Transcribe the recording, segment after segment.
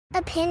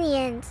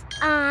opinions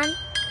on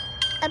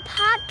a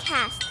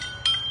podcast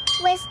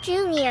with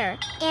Junior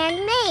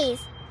and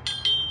Maze.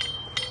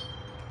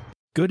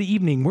 Good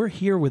evening. We're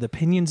here with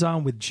Opinions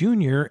On with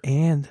Junior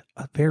and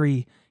a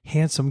very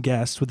handsome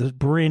guest with a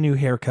brand new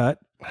haircut.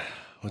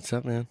 What's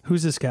up, man?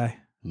 Who's this guy?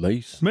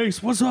 Mace.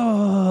 Mace, what's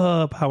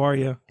up? How are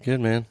you?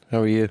 Good, man. How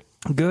are you?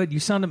 Good. You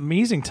sound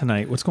amazing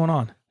tonight. What's going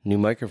on? New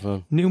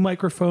microphone. New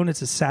microphone.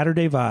 It's a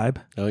Saturday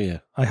vibe. Oh, yeah.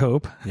 I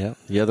hope. Yeah.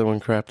 The other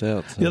one crapped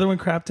out. So. The other one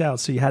crapped out,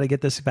 so you had to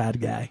get this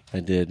bad guy. I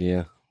did,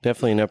 yeah.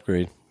 Definitely an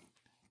upgrade.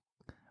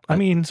 I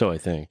mean, so I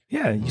think.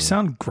 Yeah, you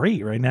sound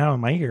great right now in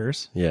my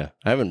ears. Yeah.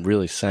 I haven't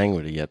really sang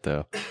with it yet,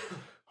 though.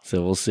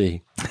 So we'll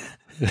see.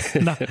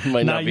 It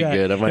might not be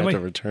good. I might have to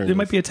return it.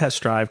 Might be a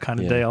test drive kind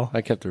of deal.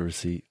 I kept the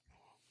receipt.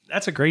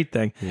 That's a great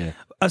thing. Yeah.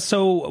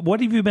 So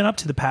what have you been up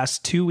to the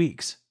past 2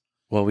 weeks?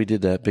 Well, we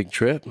did that big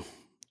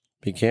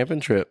camping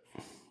trip.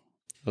 It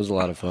was a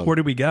lot of fun. Where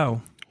did we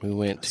go? We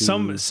went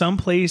to some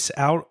place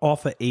out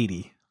off of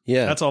 80.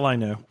 Yeah. That's all I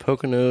know.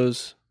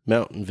 Poconos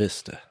Mountain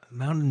Vista.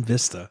 Mountain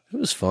Vista. It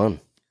was fun.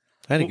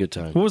 I had a good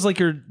time. What was like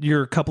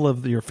your couple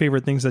of your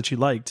favorite things that you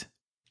liked?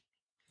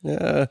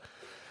 Well,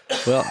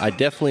 I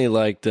definitely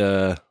liked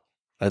I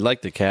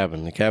liked the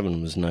cabin. The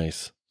cabin was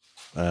nice.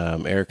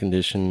 Air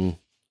conditioned,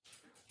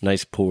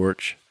 nice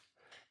porch,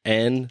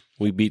 and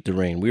we beat the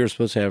rain. We were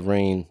supposed to have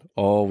rain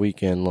all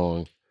weekend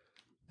long,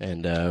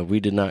 and we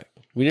didn't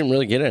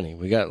really get any.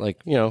 We got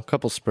a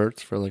couple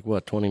spurts for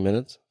 20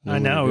 minutes. I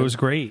know, it was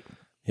great.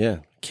 Yeah.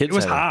 Kids It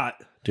was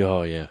hot.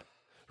 Oh yeah.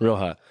 Real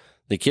hot.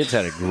 The kids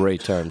had a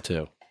great time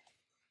too.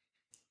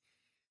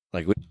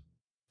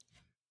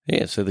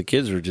 So the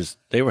kids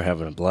they were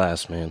having a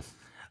blast, man.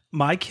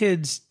 My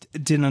kids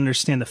didn't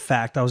understand the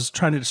fact I was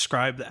trying to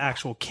describe the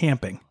actual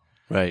camping.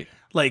 Right.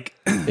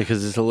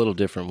 Because it's a little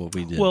different what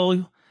we did.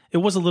 Well, it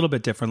was a little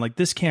bit different. Like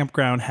this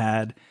campground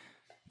had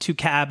 2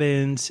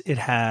 cabins. It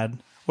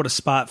had a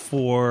spot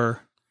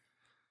for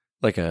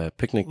like a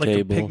picnic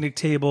a picnic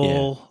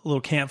table, a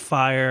little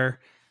campfire.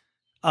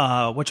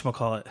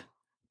 Whatchamacallit?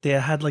 They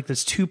had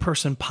this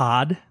 2-person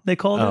pod, they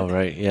called it. Oh,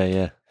 right. Yeah,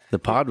 yeah. The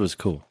pod was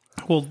cool.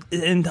 Well,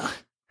 and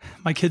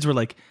my kids were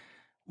like,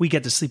 we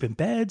get to sleep in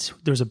beds.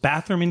 There's a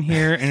bathroom in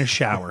here and a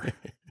shower.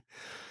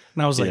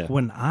 And I was like,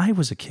 when I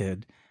was a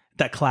kid,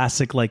 that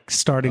classic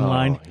starting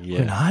line,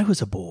 when I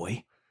was a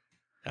boy.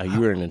 You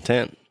were in a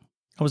tent.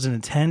 I was in a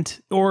tent.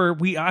 Or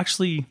we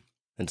actually...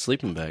 And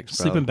sleeping bags.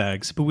 Sleeping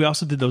bags. But we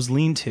also did those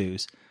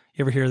lean-tos.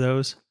 You ever hear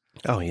those?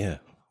 Oh, yeah.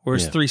 Where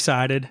it's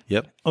 3-sided.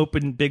 Yep.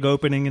 Big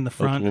opening in the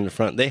front. Open in the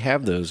front. They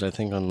have those, I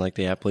think, on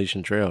the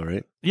Appalachian Trail,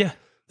 right? Yeah,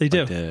 they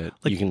do.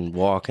 You can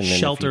walk and then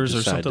shelters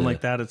or something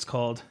like that, it's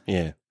called.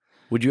 Yeah.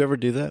 Would you ever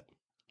do that?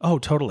 Oh,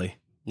 totally.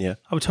 Yeah.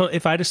 I would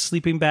if I had a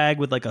sleeping bag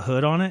with a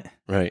hood on it,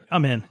 right?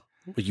 I'm in.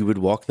 But you would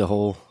walk the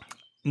whole...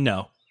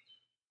 No.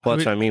 Well,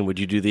 that's what I mean. Would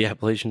you do the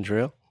Appalachian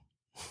Trail?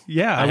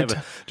 Yeah.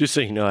 Just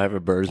so you know, I have a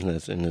bird's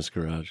nest in this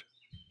garage.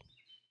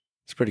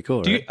 It's pretty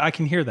cool, right? I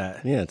can hear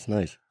that. Yeah, it's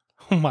nice.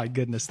 Oh my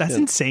goodness, that's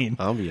insane.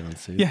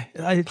 Ambiance. Yeah,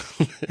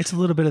 it's a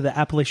little bit of the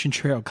Appalachian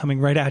Trail coming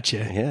right at you.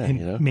 Yeah,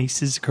 in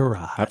Mace's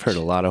garage. I've heard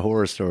a lot of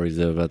horror stories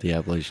though about the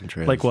Appalachian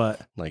Trail. Like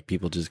what? Like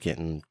people just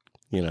getting,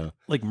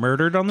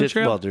 murdered on the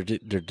trail. Well,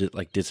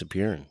 they're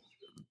disappearing.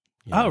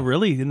 Oh,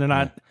 really? And they're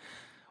not. Yeah.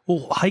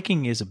 Well,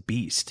 hiking is a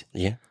beast.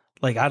 Yeah.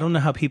 I don't know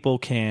how people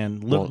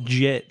can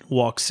legit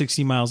walk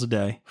 60 miles a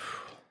day.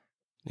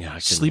 Yeah,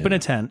 sleep in a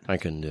tent. I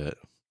couldn't do it.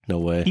 No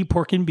way. Eat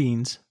pork and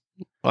beans.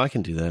 Well, I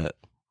can do that.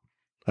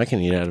 I can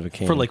eat out of a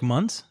can. For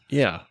months?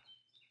 Yeah.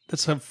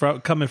 That's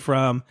coming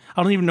from,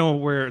 I don't even know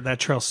where that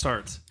trail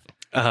starts.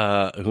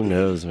 Who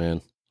knows,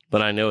 man?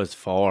 But I know it's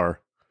far.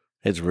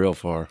 It's real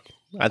far.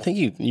 I think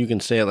you can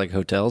stay at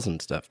hotels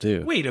and stuff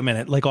too. Wait a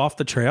minute, off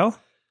the trail?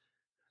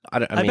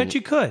 I bet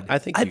you could. I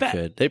think you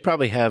could. They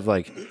probably have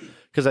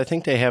because I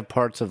think they have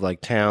parts of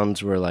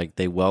towns where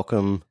they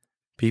welcome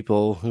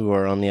people who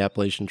are on the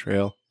Appalachian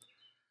Trail.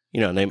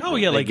 And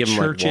they give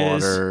churches. them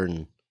water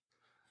and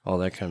all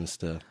that kind of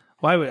stuff.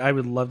 Well, I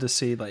would love to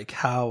see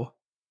how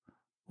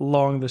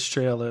long this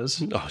trail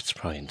is. Oh, it's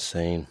probably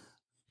insane.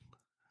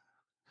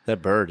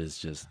 That bird is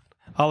just...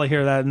 All I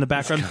hear that in the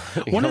background.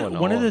 One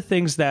of the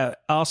things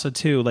that also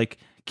too,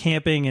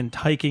 camping and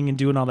hiking and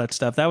doing all that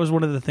stuff, that was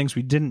one of the things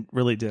we didn't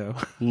really do.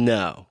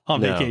 No.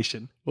 on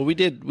vacation. Well, we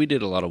did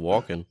a lot of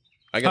walking.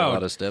 I got a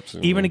lot of steps.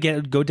 Even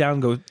to go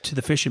to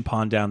the fishing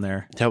pond down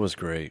there. That was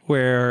great.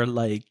 Where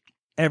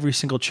every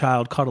single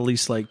child caught at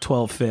least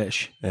 12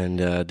 fish. And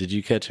did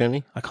you catch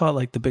any? I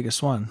caught the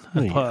biggest one.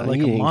 I caught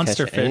a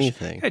monster fish.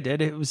 Anything. I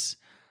did. It was,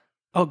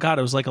 oh God,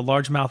 it was a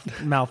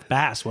largemouth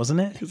bass, wasn't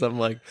it? Because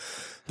I'm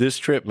this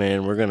trip,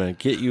 man, we're gonna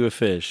get you a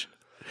fish.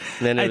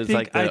 And then it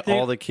was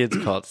all the kids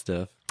caught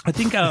stuff. I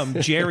think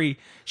Jerry,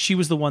 she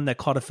was the one that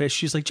caught a fish.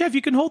 She's like, Jeff,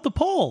 you can hold the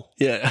pole.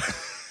 Yeah.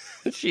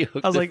 I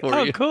was like,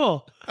 oh,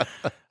 cool.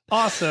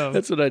 Awesome.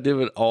 That's what I did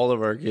with all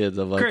of our kids.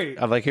 Great.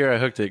 I'm like, here, I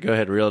hooked it. Go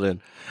ahead, reel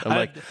it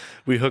in.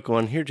 We hook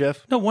one. Here,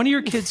 Jeff. No, one of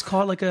your kids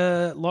caught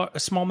a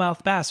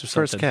smallmouth bass or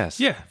something. First cast.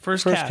 Yeah,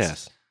 first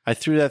cast. I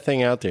threw that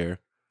thing out there,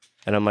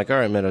 and I'm like, all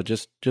right, Meadow,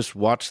 just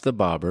watch the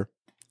bobber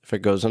If it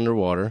goes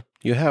underwater,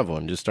 you have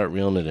one. Just start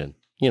reeling it in.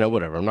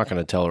 Whatever. I'm not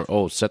going to tell her,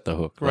 oh, set the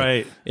hook.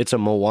 Right. It's a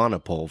Moana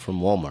pole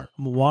from Walmart.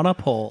 Moana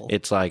pole.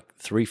 It's like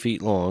 3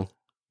 feet long,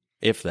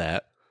 if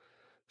that.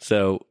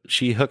 So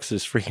she hooks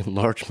this freaking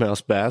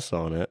largemouth bass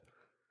on it.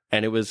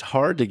 And it was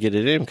hard to get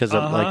it in because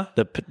like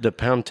the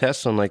pound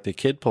tests on like the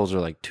kid poles are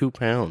like 2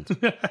 pounds.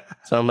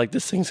 So I'm like,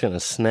 this thing's going to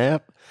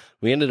snap.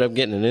 We ended up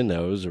getting it in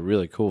though. It was a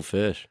really cool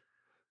fish.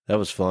 That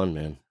was fun,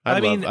 man. I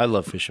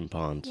love fishing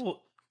ponds.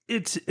 Well,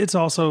 it's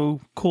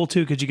also cool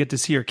too because you get to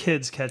see your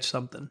kids catch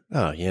something.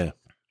 Oh yeah.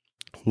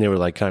 And they were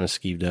like kind of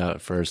skeeved out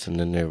at first, and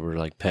then they were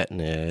like petting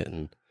it,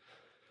 and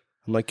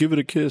I'm like, give it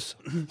a kiss.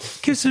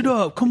 Kiss it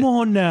up. Come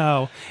on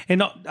now.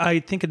 And I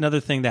think another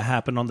thing that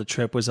happened on the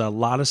trip was a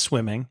lot of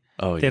swimming.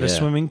 Oh, they had a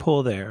swimming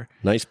pool there.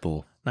 Nice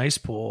pool. Nice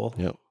pool.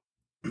 Yep.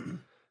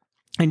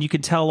 And you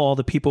can tell all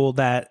the people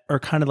that are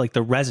kind of like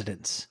the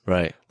residents.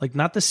 Right. Like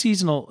not the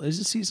seasonal. Is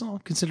it seasonal?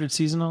 Considered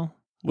seasonal?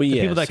 Well, the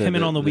people that come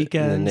in on the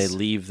weekends. And then they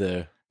leave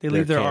their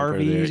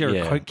RVs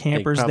there. or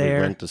campers they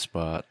there. Rent the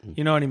spot.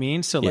 You know what I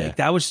mean? So like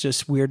that was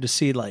just weird to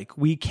see. Like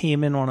we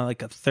came in on a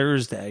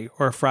Thursday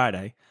or a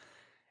Friday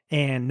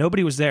and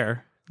nobody was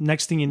there.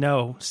 Next thing you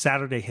know,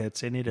 Saturday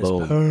hits and it is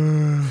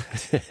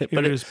packed.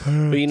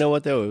 But you know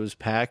what though? It was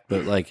packed,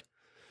 but like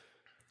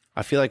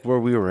I feel like where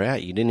we were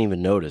at, you didn't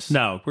even notice.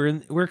 No,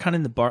 we're kind of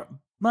in the bar,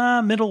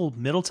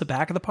 middle to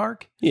back of the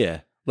park. Yeah,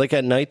 like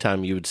at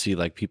nighttime, you would see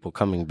like people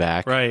coming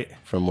back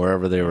from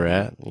wherever they were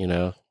at.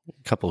 A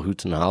couple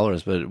hoots and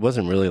hollers, but it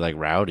wasn't really like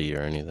rowdy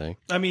or anything.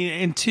 I mean,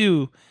 and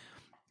two,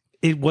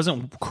 it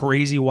wasn't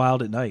crazy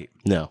wild at night.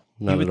 No,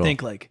 not you would at all.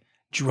 think like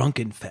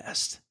drunken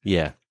fest.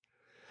 Yeah.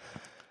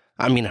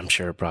 I mean, I'm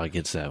sure it probably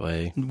gets that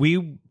way.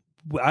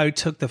 I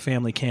took the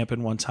family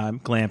camping one time,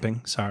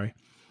 glamping, sorry.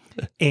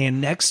 And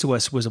next to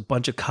us was a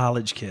bunch of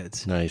college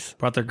kids. Nice.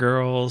 Brought their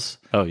girls.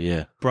 Oh,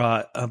 yeah.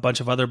 Brought a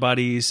bunch of other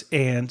buddies.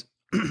 And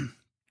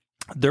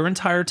their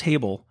entire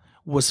table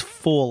was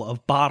full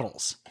of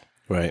bottles.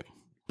 Right.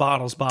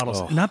 Bottles.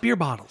 Oh. Not beer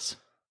bottles.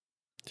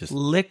 Just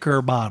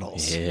liquor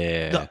bottles.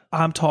 Yeah.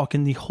 I'm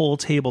talking the whole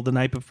table the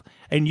night before.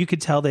 And you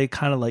could tell they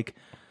kind of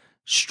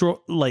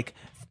like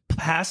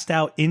passed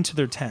out into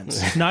their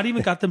tents. Not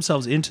even got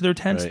themselves into their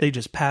tents. Right. They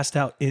just passed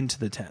out into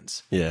the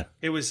tents. Yeah.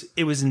 It was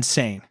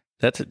insane.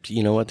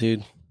 You know what,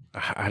 dude?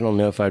 I don't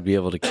know if I'd be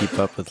able to keep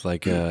up with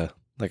like a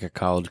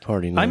college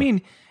party now. I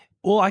mean,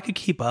 well, I could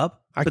keep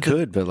up.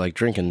 But like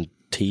drinking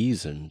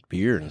teas and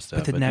beer and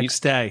stuff. But the next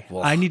day,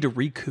 I need to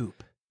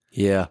recoup.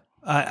 Yeah.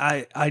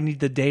 I need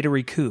the day to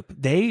recoup.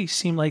 They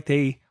seem like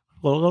they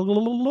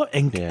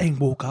and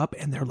woke up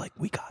and they're like,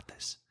 we got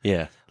this.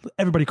 Yeah.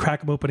 Everybody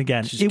crack them open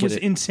again. It was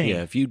insane.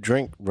 Yeah. If you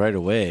drink right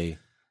away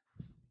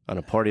on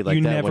a party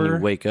like that, when you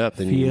wake up,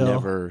 then you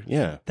never,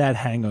 that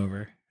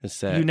hangover. It's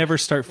that you never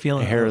start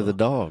feeling hair of the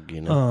dog,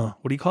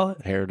 what do you call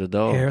it? Hair of the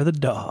dog. Hair of the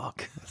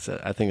dog.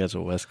 I think that's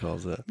what Wes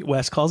calls it.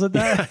 Wes calls it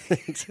that?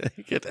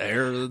 You get the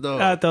hair of the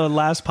dog. At the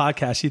last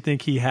podcast, you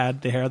think he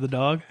had the hair of the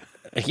dog?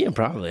 Yeah,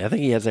 probably. I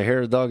think he has a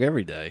hair of the dog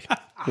every day.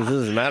 It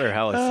doesn't matter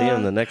how I see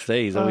him the next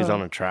day. He's always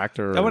on a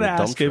tractor or I want to a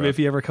dump ask him truck. if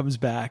he ever comes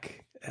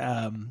back.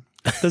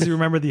 Does he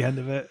remember the end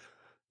of it?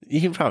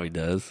 He probably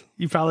does.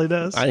 He probably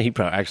does? He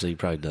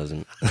probably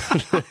doesn't.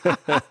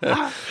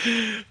 I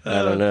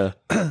don't know.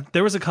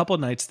 There was a couple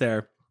nights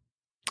there.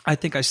 I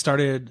think I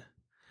started,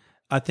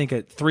 at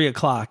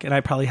 3:00, and I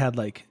probably had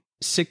like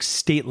 6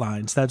 state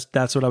lines.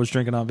 That's what I was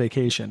drinking on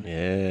vacation.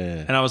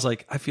 Yeah. And I was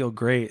like, I feel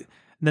great.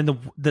 And then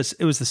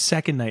it was the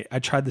second night I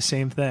tried the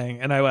same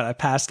thing, and I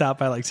passed out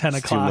by like 10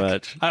 o'clock. Too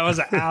much. I was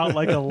out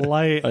like a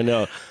light. I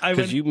know,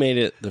 because you made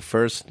it the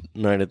first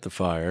night at the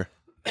fire,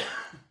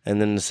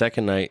 and then the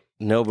second night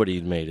nobody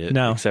made it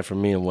except for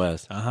me and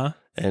Wes.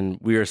 And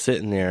we were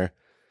sitting there,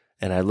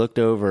 and I looked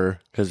over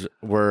because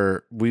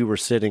we were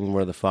sitting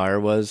where the fire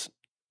was.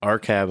 Our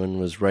cabin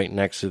was right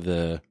next to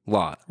the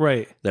lot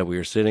that we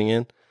were sitting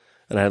in,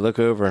 and I look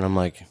over and I'm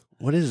like,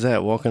 "What is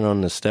that walking on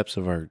the steps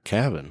of our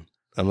cabin?"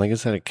 I'm like,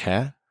 "Is that a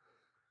cat?"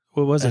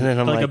 What was it? And then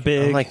I'm like, a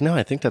big... I'm like, "No,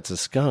 I think that's a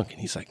skunk."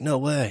 And he's like, "No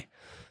way."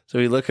 So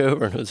we look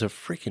over and it was a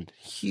freaking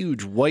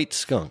huge white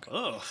skunk.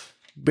 Ugh.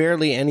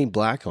 Barely any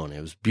black on it.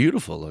 It was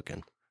beautiful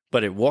looking.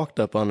 But it walked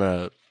up on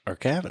our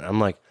cabin. I'm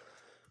like,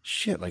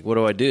 shit, like what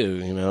do I do?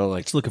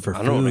 It's looking for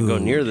I don't want to go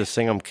near this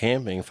thing. I'm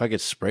camping. If I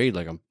get sprayed,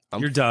 like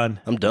you're done.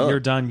 I'm done.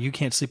 You're done. You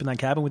can't sleep in that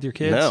cabin with your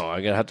kids. No,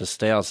 I gotta have to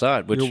stay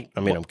outside.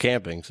 I'm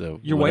camping, so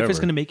your wife is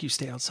gonna make you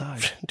stay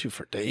outside. Dude,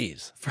 for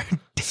days. For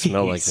days.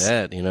 Smell like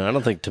that. I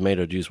don't think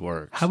tomato juice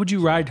works. How would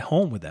you ride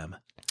home with them?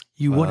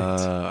 You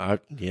wouldn't.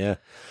 Yeah.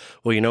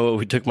 Well, you know what?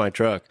 We took my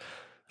truck,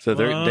 so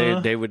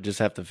they would just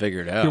have to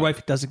figure it out. Your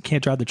wife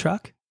can't drive the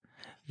truck.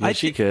 Yeah,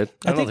 she could.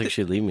 I don't think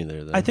she'd leave me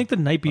there though. I think the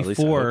night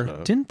before,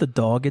 didn't the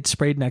dog get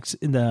sprayed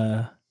in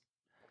the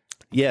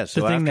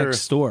thing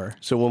next door?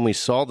 So when we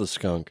saw the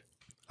skunk,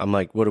 I'm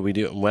like, "What do we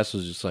do?" And Wes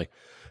was just like,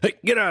 "Hey,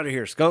 get out of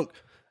here, skunk!"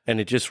 And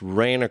it just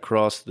ran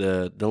across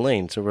the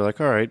lane. So we're like,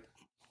 "All right,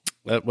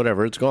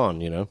 whatever, it's gone."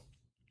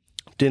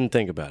 Didn't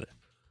think about it.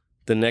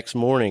 The next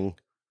morning,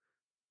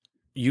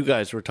 you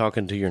guys were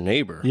talking to your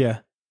neighbor. Yeah.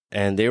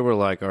 and they were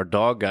like, our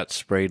dog got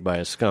sprayed by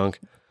a skunk.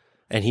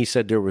 And he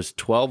said there was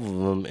 12 of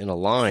them in a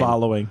line.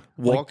 Following.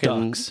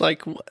 Walking.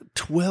 Like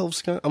 12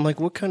 skunks. I'm like,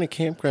 what kind of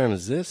campground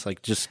is this?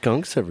 Like, just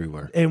skunks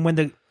everywhere. And when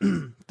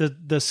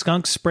the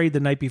skunk sprayed the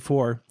night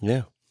before,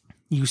 Yeah.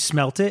 you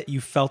smelt it, you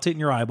felt it in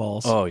your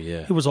eyeballs. Oh, yeah.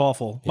 It was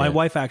awful. My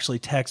wife actually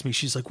texted me.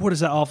 She's like, what is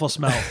that awful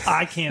smell?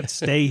 I can't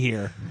stay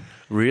here.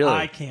 Really?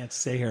 I can't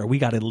stay here. We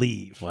got to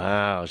leave.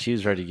 Wow. She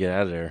was ready to get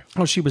out of there.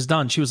 Oh, she was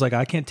done. She was like,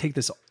 I can't take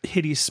this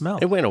hideous smell.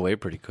 It went away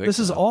pretty quick. This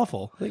is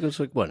awful. I think it was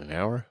like, what, an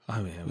hour?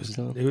 I mean,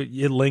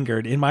 it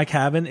lingered. In my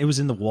cabin, it was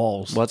in the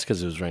walls. Well, that's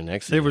because it was right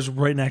next to It was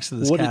right next to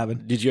this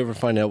cabin. Did you ever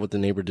find out what the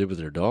neighbor did with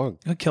their dog?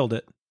 I killed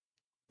it.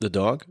 The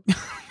dog?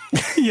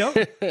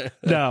 Yep.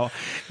 No.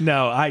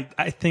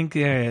 I think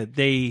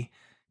they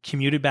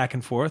commuted back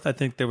and forth. I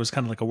think there was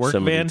kind of like a work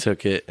Somebody van.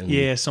 took it. And,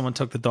 Yeah, someone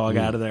took the dog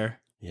out of there.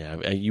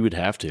 Yeah, you would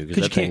have to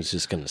because that thing's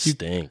just going to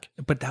stink.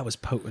 But that was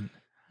potent.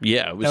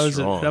 Yeah, it was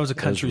strong. That was a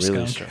country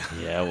really skunk.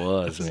 Strong. Yeah, it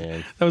was,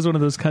 man. That was one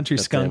of those country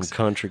Got skunks. them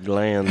country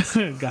glands.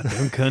 Got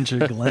them country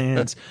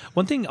glands.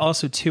 One thing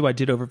also, too, I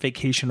did over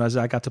vacation was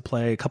I got to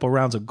play a couple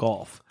rounds of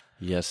golf.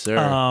 Yes, sir.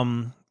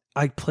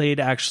 I played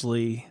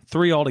actually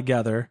 3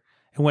 altogether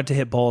and went to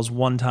hit balls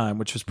one time,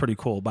 which was pretty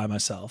cool by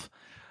myself.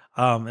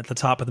 At the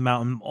top of the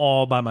mountain,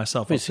 all by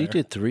myself. Wait, so you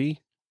did 3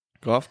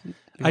 golf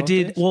I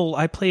did. days? Well,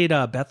 I played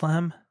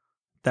Bethlehem,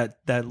 that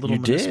little You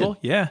municipal.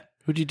 did? Yeah,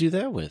 Who'd you do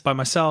that with? by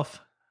myself.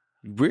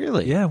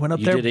 Really? Yeah, went up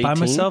You there did by 18?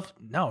 myself.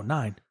 No,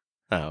 9.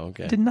 Oh,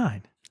 okay. I did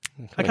 9.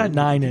 I got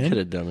 9 You in. could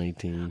have done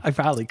 18. I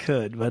probably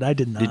could, but I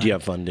did 9. Did you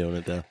have fun doing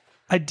it, though?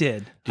 I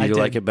did. Do you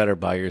like it better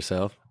by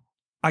yourself?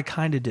 I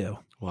kind of do.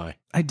 Why?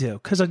 I do.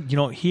 Because you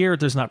don't hear,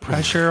 there's not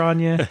pressure on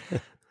you.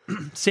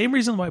 Same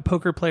reason why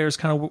poker players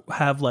kind of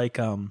have like,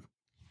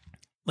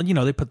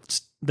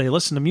 they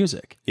listen to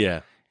music.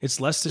 Yeah. It's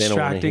less They don't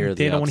wanna distracting. hear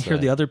They the don't want to hear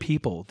outside. the other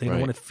people. They don't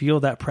Right. want to feel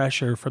that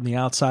pressure from the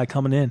outside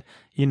coming in,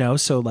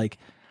 So like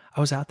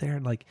I was out there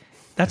and like,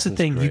 that's the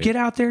thing. You great. get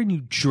out there and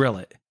you drill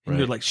it and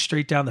you're Right. like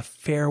straight down the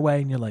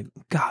fairway and you're like,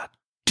 God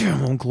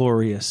damn, I'm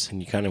glorious.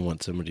 And you kind of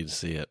want somebody to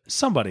see it.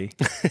 Somebody.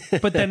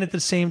 But then at the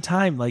same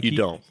time, like You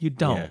don't. You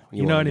don't. Yeah,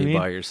 you know wanna what I be mean?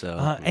 by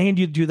yourself. And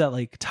you do that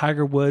like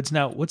Tiger Woods.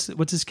 Now, what's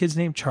his kid's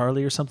name?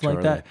 Charlie or something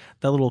like that? Charlie.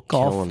 That little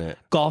Killing it.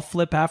 golf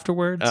flip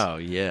afterwards. Oh,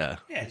 yeah.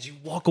 Yeah, as you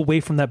walk away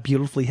from that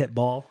beautifully hit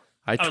ball.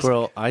 I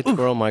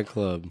twirl my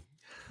club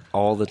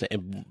all the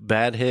time.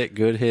 Bad hit,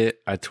 good hit,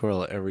 I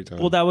twirl it every time.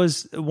 Well, that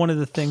was one of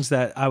the things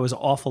that I was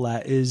awful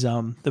at is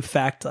the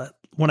fact that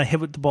when I hit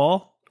with the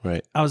ball,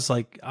 right. I was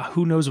like,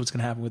 who knows what's going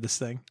to happen with this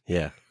thing?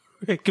 Yeah.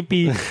 It could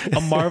be a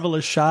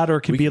marvelous shot, or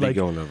it could We be could like, be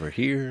going over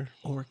here.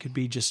 or it could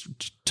be just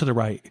to the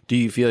right. Do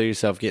you feel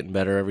yourself getting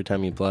better every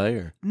time you play?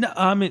 Or No,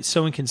 I'm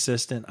so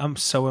inconsistent. I'm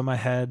so in my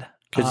head.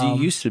 because you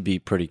used to be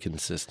pretty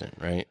consistent,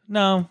 right?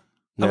 No,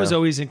 I No. was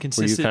always Were you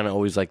inconsistent. kind of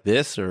always like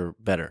this or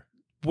better?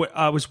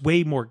 I was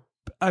way more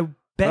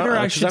better.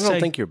 I 'Cause should I don't say.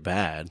 think you're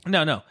bad.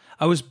 No.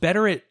 I was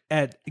better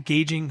at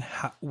gauging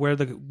where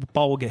the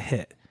ball will get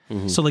hit.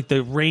 So like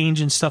the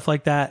range and stuff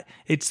like that,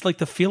 it's like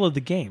the feel of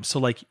the game. So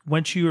like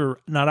once you're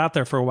not out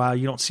there for a while,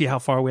 you don't see how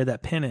far away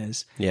that pin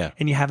is. Yeah.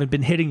 And you haven't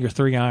been hitting your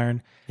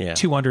 3-iron Yeah.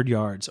 200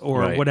 yards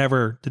or Right.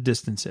 whatever the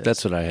distance is.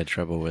 That's what I had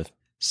trouble with.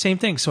 Same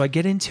thing. So I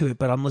get into it,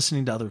 but I'm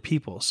listening to other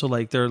people. So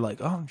like they're like,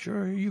 oh, I'm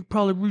sure you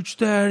probably reach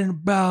that in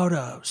about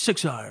a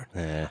 6-iron.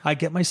 Yeah. I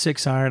get my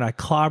 6-iron, I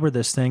clobber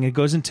this thing. It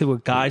goes into a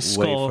guy's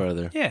Way skull.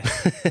 further. Yeah.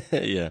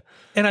 Yeah.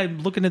 And I'm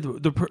looking at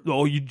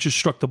oh, you just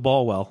struck the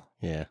ball well.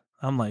 Yeah.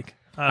 I'm like,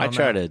 I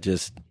try to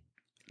just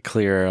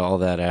clear all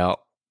that out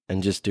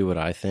and just do what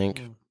I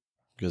think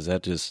because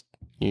that just,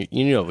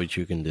 you know what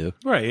you can do.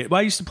 Right. Well,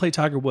 I used to play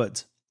Tiger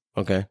Woods.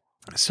 Okay.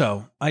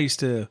 So there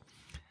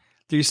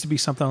used to be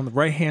something on the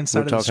right hand side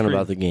We're of the talking screen.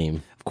 about the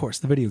game. Of course,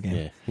 the video game.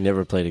 Yeah. You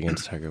never played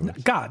against Tiger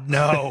Woods. God,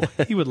 no.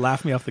 He would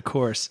laugh me off the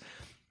course.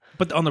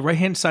 But on the right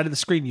hand side of the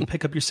screen, you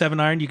pick up your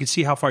 7-iron, you can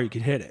see how far you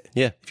can hit it.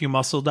 Yeah. If you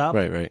muscled up.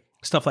 Right.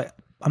 Stuff like,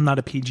 I'm not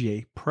a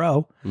PGA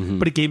pro,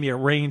 but it gave me a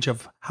range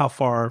of how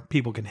far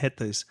people can hit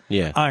these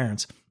Yeah.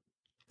 irons.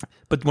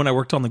 But when I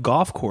worked on the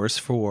golf course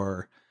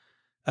for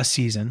a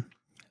season,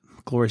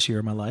 glorious year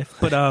of my life,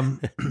 but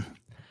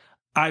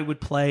I would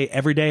play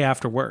every day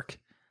after work.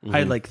 I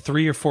had like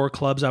 3 or 4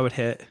 clubs I would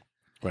hit.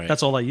 Right.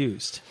 That's all I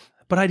used.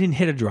 But I didn't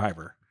hit a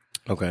driver.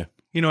 Okay.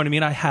 You know what I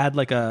mean? I had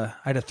a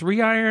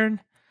 3-iron,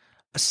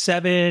 a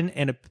 7,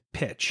 and a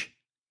pitch.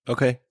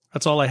 Okay.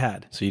 That's all I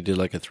had. So you did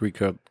like a 3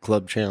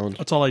 club challenge?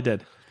 That's all I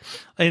did.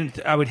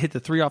 And I would hit the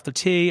 3 off the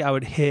tee. I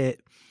would hit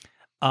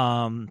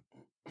the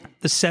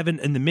 7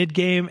 in the mid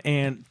game,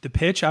 and the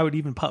pitch, I would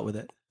even putt with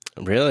it.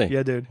 Really?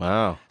 Yeah, dude.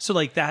 Wow. So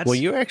like that's Well,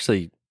 you're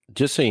actually,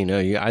 just so you know,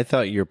 I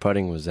thought your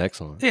putting was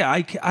excellent. yeah.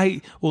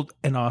 I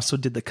and also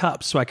did the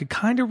cups, so I could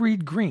kind of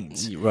read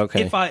greens.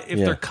 Okay. If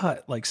they're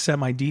cut like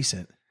semi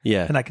decent,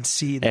 Yeah. and I can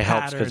see the It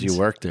helps because patterns. you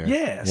work there.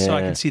 Yeah, so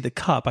I can see the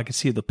cup. I can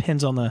see the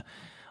pins on the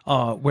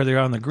where they're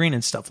on the green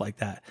and stuff like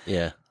that.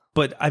 Yeah.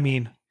 But I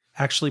mean,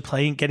 actually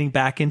getting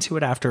back into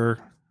it after,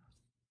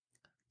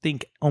 I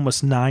think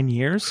almost 9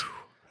 years.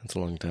 That's a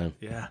long time.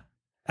 Yeah.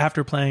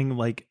 After playing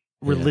like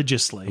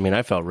religiously. I mean,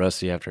 I felt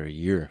rusty after a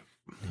year.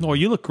 Oh,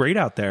 you look great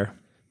out there.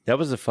 That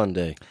was a fun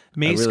day.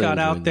 Mace really got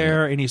out enjoyed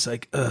there and he's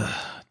like, ugh,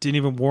 didn't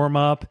even warm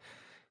up.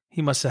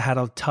 He must have had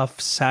a tough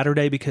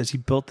Saturday because he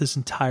built this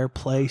entire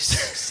place,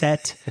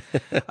 set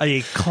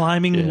a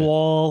climbing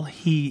wall.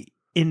 He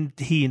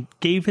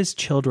gave his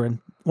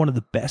children one of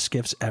the best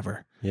gifts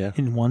ever. Yeah.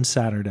 In one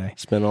Saturday.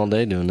 Spent all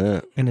day doing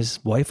that. And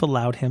his wife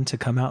allowed him to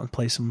come out and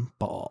play some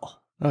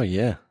ball. Oh,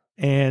 yeah.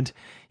 And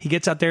he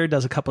gets out there,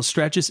 does a couple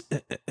stretches.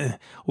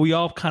 We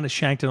all kind of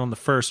shanked it on the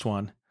first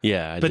one.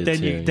 Yeah, but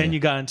then you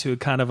got into a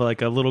kind of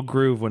like a little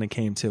groove when it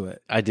came to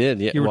it. I did.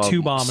 Yeah. You were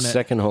two bombing it.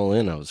 Second hole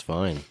in, I was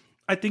fine.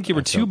 I think you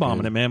were two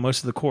bombing it, man,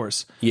 most of the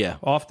course. Yeah.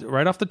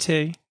 Right off the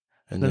tee,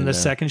 and then the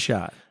second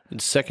shot. The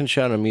second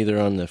shot, I'm either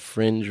on the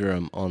fringe or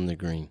I'm on the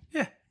green.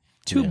 Yeah.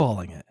 Two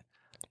balling it.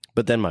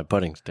 But then my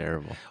putting's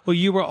terrible. Well,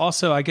 you were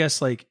also, I guess,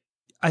 like,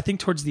 I think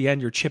towards the end,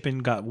 your chipping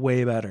got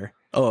way better.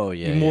 Oh,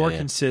 yeah. More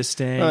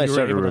consistent. Well, I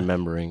started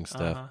remembering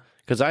stuff.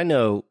 Because I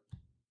know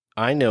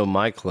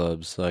my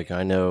clubs. Like,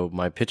 I know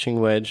my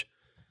pitching wedge.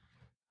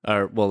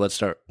 Let's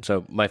start.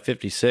 So, my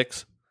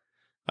 56,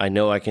 I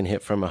know I can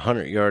hit from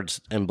 100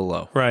 yards and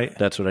below. Right.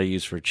 That's what I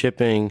use for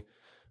chipping,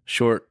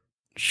 short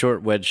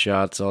wedge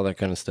shots, all that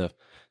kind of stuff.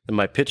 Then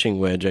my pitching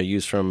wedge, I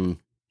use from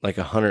like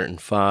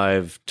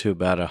 105 to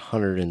about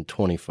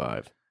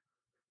 125.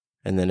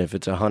 And then if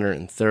it's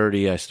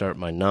 130, I start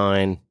my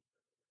 9.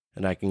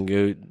 And I can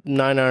go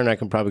 9 iron, I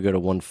can probably go to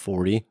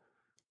 140.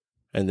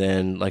 And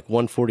then like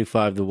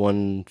 145 to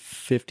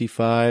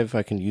 155,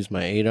 I can use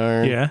my 8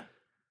 iron. Yeah.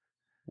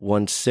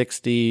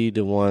 160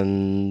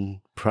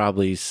 to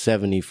probably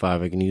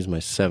 75, I can use my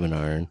 7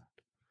 iron.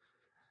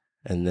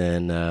 And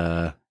then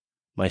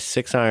my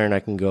 6 iron, I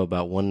can go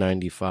about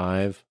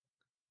 195.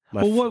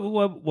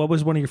 What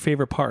was one of your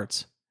favorite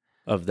parts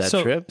of that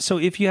trip? So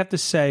if you have to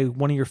say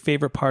one of your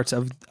favorite parts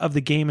of the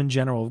game in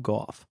general of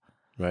golf,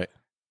 right?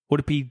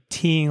 Would it be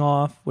teeing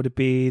off? Would it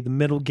be the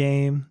middle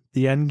game,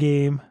 the end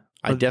game?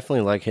 I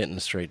definitely like hitting a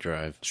straight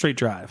drive. Straight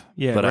drive,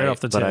 yeah, right off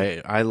the tee.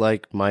 But I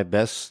like my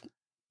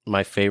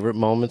favorite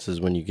moments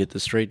is when you get the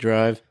straight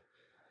drive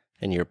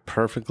and you're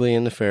perfectly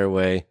in the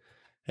fairway.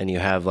 And you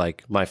have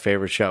like, my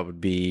favorite shot would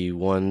be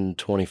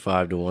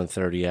 125 to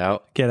 130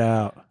 out. Get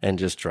out. And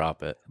just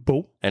drop it.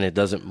 Boop. And it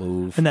doesn't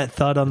move. And that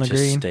thud on the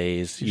green. It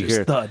stays. You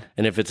hear thud.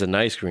 And if it's a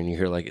nice green, you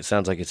hear like, it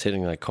sounds like it's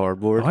hitting like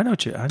cardboard. Oh, I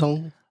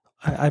know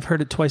I've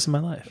heard it twice in my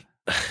life.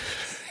 You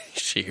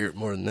should hear it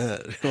more than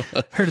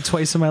that. Heard it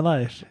twice in my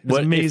life. It's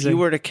amazing. If you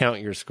were to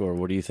count your score,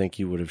 what do you think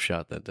you would have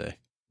shot that day?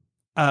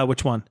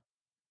 Which one?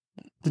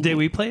 The day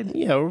we played?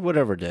 Yeah, or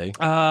whatever day.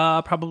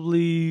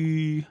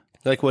 Probably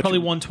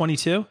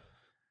 122.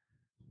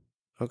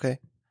 Okay.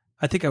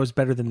 I think I was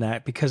better than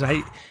that because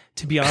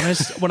to be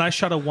honest, when I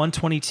shot a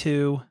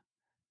 122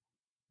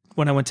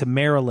 when I went to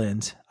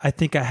Maryland, I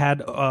think I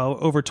had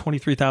over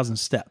 23,000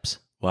 steps.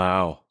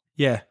 Wow.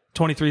 Yeah,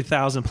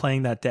 23,000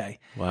 playing that day.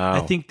 Wow.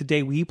 I think the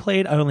day we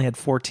played, I only had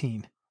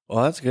 14.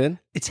 Well, that's good.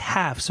 It's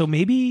half, so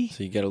maybe...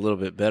 So you get a little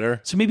bit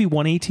better? So maybe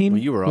 118,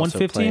 well, you were also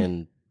 115?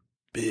 playing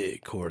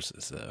big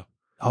courses, though.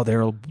 Oh, they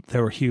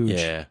were huge.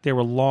 Yeah. They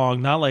were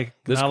long, not like...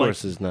 This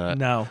course is not...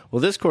 No.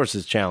 Well, this course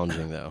is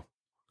challenging, though.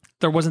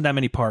 There wasn't that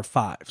many par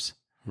 5s.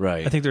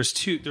 Right. I think there's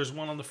two. There's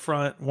one on the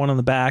front, one on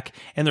the back,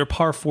 and their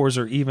par 4s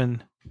are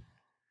even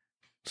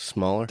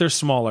smaller. They're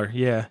smaller.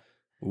 Yeah.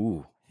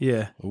 Ooh.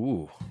 Yeah.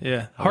 Ooh.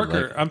 Yeah.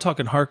 Harker. I'm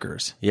talking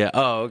Harkers. Yeah.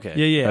 Oh, okay.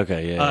 Yeah.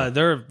 Okay. Yeah.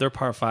 They're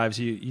par 5s.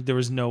 You there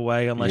was no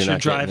way unless you're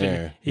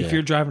driving. If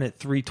you're driving at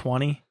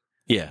 320.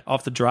 Yeah.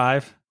 Off the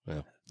drive.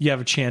 Yeah. You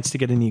have a chance to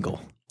get an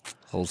eagle.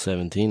 Hole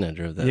 17. I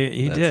drove that. Yeah,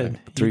 you did.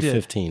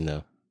 315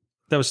 though.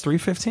 That was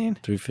 315.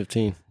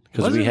 315.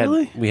 Because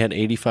we had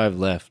 85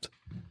 left,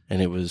 and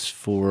it was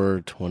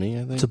 420. I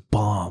think it's a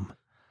bomb.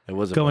 It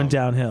was going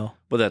downhill.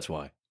 Well, that's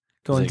why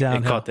downhill.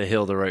 It caught the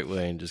hill the right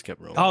way and just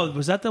kept rolling. Oh,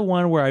 was that the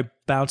one where I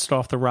bounced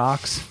off the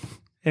rocks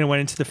and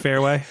went into the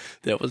fairway?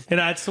 That was. And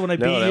that's the one I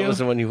beat you. No, that was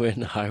the one you went in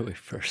the highway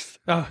first.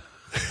 Oh,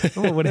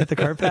 when it hit the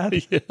cart path.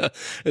 Yeah,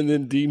 and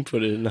then Dean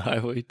put it in the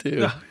highway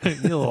too. You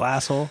little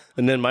asshole.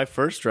 And then my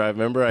first drive,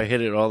 remember, I hit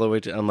it all the way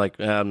to. I'm like,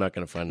 I'm not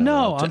going to find.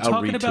 No, I'm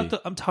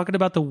talking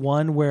about the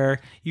one where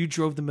you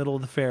drove the middle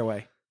of the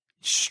fairway,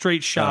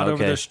 straight shot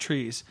over those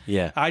trees.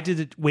 Yeah, I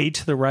did it way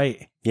to the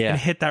right. Yeah, and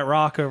hit that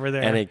rock over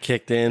there, and it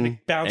kicked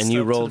in, and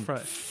you rolled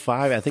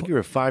 5. I think you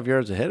were 5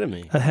 yards ahead of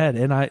me.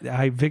 And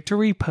I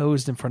victory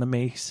posed in front of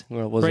Mace.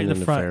 Well, it wasn't right in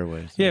the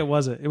fairway. So. Yeah, it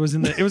wasn't. It was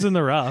in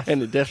the rough,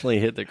 and it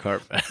definitely hit the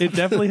cart path. It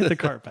definitely hit the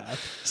cart path.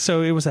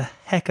 So it was a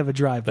heck of a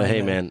drive. But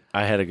hey, man,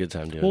 I had a good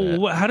time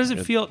doing that. How does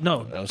it feel?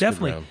 No,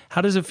 definitely. How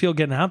does it feel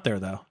getting out there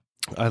though?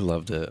 I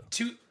loved it.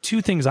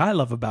 Two things I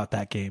love about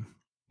that game.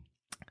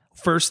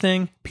 First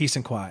thing, peace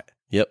and quiet.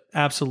 Yep.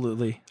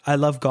 Absolutely. I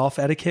love golf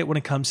etiquette when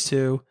it comes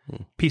to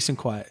peace and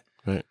quiet.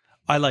 Right.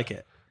 I like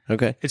it.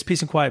 Okay. It's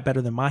peace and quiet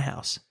better than my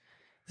house.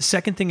 The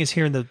second thing is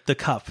hearing the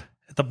cup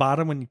at the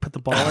bottom when you put the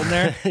ball in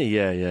there.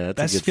 Yeah.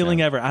 Best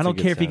feeling ever. I don't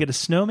care if you get a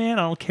snowman.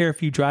 I don't care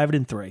if you drive it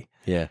in 3.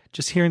 Yeah.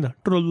 Just hearing I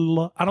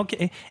don't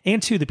care.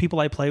 And 2, the people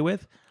I play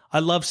with, I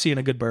love seeing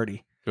a good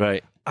birdie.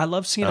 Right. I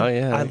love seeing. Oh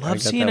yeah, I love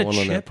got seeing that a one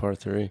on that chip. par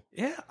 3.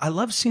 Yeah, I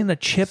love seeing a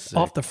chip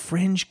off the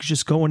fringe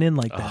just going in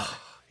like that.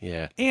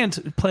 Yeah.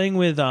 And playing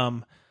with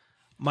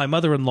my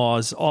mother-in-law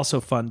is also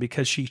fun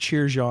because she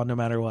cheers you on no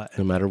matter what.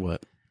 No matter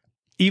what.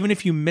 Even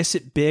if you miss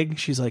it big,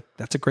 she's like,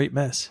 "That's a great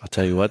miss." I'll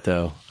tell you what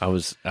though, I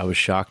was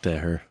shocked at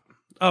her.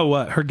 Oh,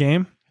 what? Her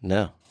game?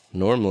 No,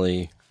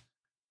 normally,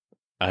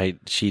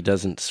 she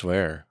doesn't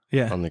swear.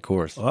 Yeah. On the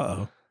course.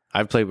 Uh-oh.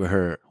 I've played with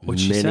her What'd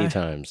she many say?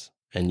 times,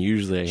 and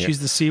usually I hear,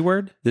 She's the C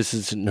word? this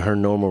is her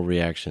normal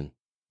reaction.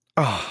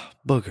 Oh,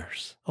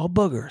 boogers. Oh,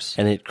 boogers.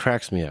 And it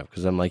cracks me up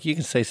because I'm like, you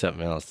can say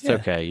something else. It's Yeah.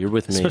 okay. You're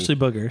with me. Especially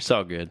boogers. It's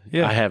all good.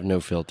 Yeah. I have no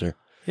filter.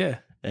 Yeah.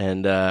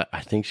 And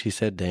I think she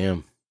said,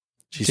 damn.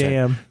 She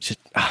Damn. said,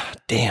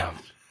 damn.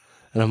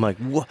 And I'm like,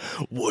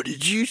 what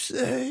did you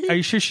say? Are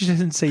you sure she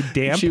didn't say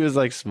damn? She was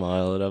like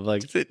smiling. I'm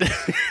like,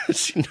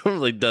 she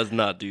normally does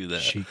not do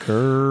that. She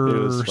cursed. It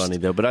was funny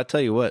though. But I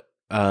tell you what,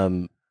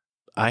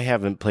 I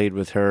haven't played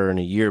with her in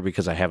a year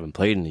because I haven't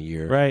played in a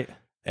year. Right.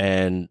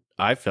 And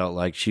I felt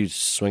like she's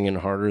swinging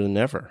harder than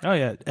ever. Oh,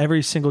 yeah.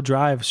 Every single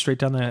drive straight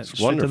down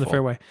the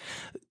fairway.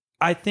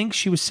 I think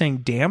she was saying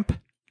damp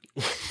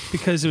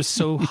because it was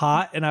so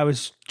hot and I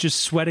was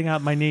just sweating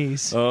out my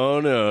knees. Oh,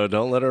 no.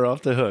 Don't let her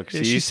off the hook.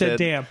 She said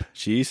damp.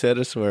 She said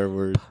a swear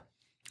word.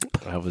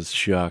 I was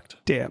shocked.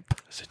 Damp.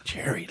 I said,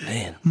 Jerry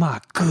Lynn.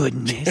 My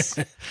goodness.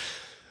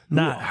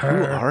 Not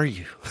her. Who are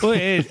you?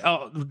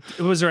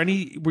 Was there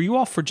any? Were you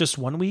off for just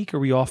 1 week or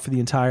were you off for the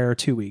entire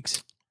 2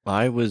 weeks?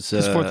 I was.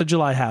 Because 4th of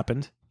July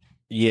happened.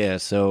 Yeah.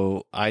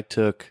 So I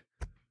took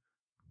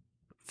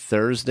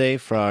Thursday,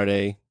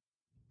 Friday,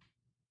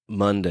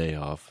 Monday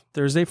off.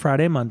 Thursday,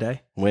 Friday,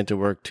 Monday. Went to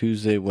work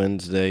Tuesday,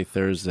 Wednesday,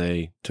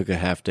 Thursday. Took a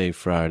half day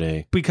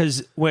Friday.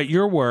 Because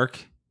your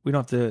work, we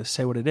don't have to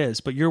say what it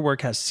is, but your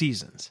work has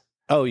seasons.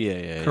 Oh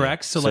yeah.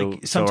 Correct. So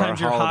like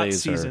sometimes your hot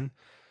season.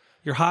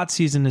 Your hot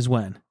season is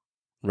when?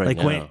 Right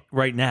now.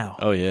 Right now.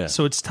 Oh yeah.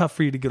 So it's tough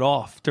for you to get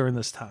off during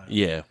this time.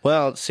 Yeah.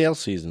 Well, sales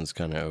season's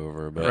kind of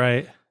over, but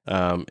right.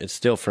 It's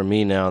still for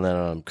me now that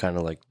I'm kind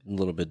of like a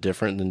little bit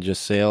different than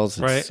just sales.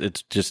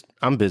 It's just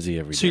I'm busy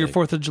every day. So your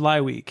 4th of July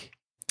week.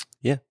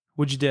 Yeah.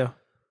 What'd you do?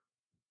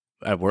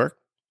 At work?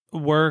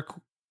 4th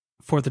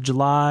of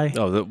July.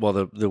 Oh,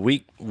 the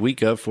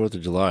week of 4th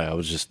of July, I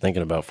was just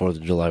thinking about 4th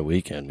of July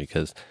weekend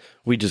because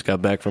we just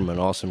got back from an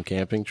awesome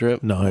camping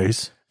trip.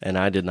 Nice. And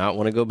I did not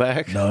want to go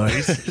back.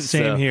 Nice.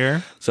 Same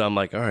here. So I'm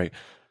like, all right,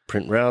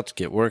 print routes,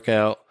 get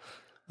workout,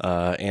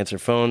 answer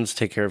phones,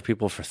 take care of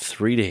people for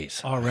 3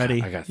 days.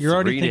 Already. I got You're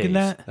already 3 thinking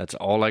days. that? That's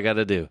all I got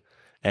to do.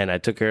 And I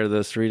took care of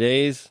those 3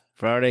 days.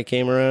 Friday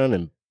came around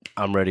and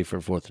I'm ready for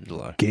 4th of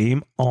July.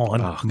 Game on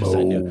Because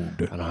I knew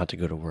mode. I don't have to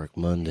go to work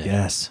Monday.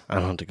 Yes. I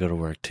don't have to go to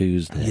work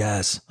Tuesday.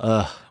 Yes.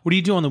 What do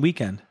you do on the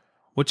weekend?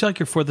 What's like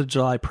your 4th of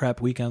July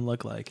prep weekend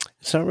look like?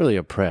 It's not really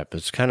a prep.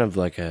 It's kind of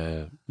like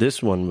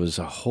this one was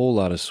a whole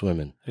lot of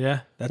swimming.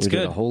 Yeah, that's we good.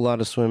 Did a whole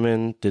lot of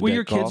swimming. When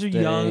your kids are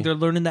young, they're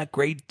learning that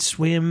great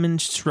swim and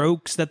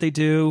strokes that they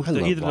do.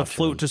 Either to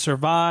float to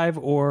survive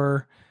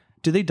or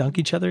do they dunk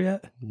each other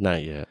yet?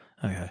 Not yet.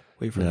 Okay,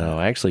 wait for that. No,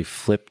 I actually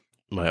flipped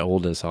my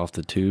oldest off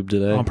the tube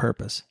today. On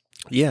purpose.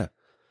 Yeah.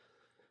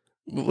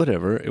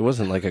 Whatever. It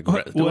wasn't like it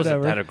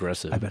wasn't that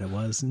aggressive. I bet it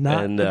was.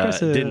 Not and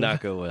aggressive. Did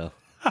not go well.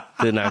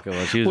 Did not go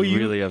well. She was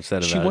really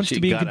upset about it. She wants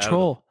to be in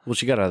control.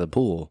 She got out of the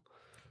pool.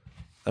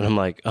 And I'm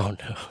like, oh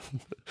no.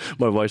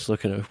 My wife's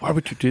looking at me. Why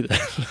would you do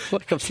that?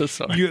 Like, I'm so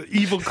sorry. You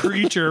evil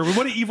creature.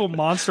 What an evil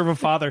monster of a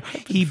father.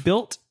 He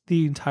built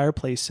the entire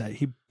play set.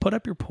 He put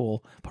up your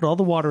pool, put all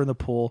the water in the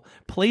pool,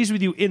 plays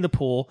with you in the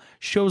pool,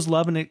 shows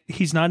love, and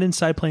he's not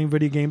inside playing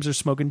video games or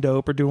smoking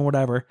dope or doing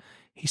whatever.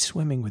 He's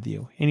swimming with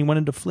you, and he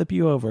wanted to flip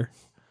you over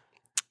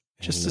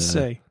just to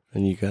say.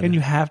 And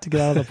you have to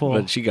get out of the pool.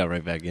 But she got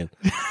right back in.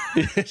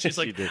 She's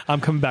like, I'm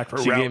coming back for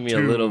round 2. She gave me a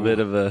little bit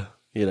of a,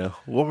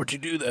 what would you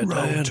do that,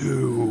 round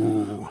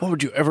 2? What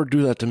would you ever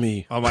do that to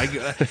me? Oh my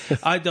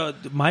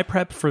God. My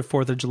prep for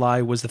 4th of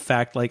July was the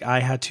fact like I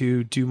had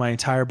to do my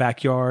entire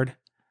backyard.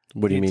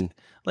 What do you mean?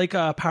 Like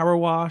power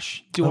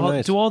wash, do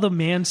all the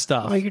man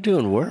stuff. Oh, you're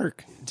doing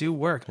work. Do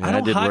work. Yeah,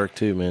 I did work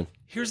too, man.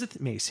 Here's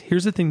the Mace.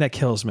 Here's the thing that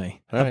kills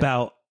me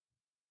about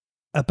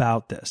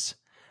this.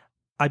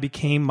 I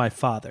became my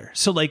father.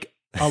 So like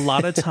a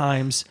lot of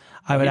times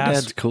I would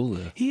ask. Dad's cool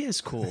though. He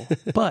is cool,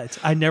 but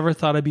I never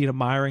thought I'd be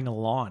admiring a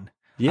lawn.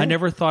 Yeah. I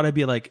never thought I'd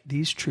be like,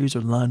 these trees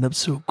are lined up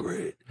so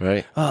great.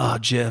 Right. Oh,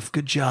 Jeff,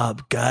 good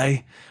job,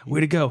 guy.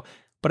 Way to go.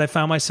 But I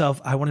found myself,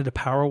 I wanted to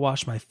power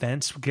wash my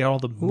fence, get all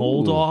the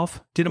mold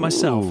off. Did it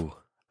myself. Ooh.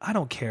 I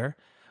don't care.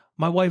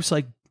 My wife's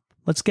like,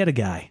 let's get a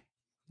guy.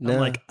 No. I'm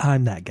like,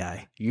 I'm that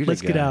guy.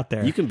 Let's get out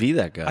there. You can be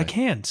that guy. I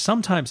can.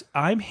 Sometimes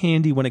I'm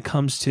handy when it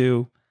comes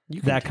to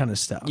that kind of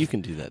stuff. You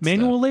can do that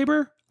Manual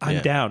labor,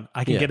 I'm down.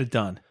 I can get it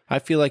done. I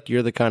feel like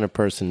you're the kind of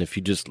person, if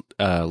you just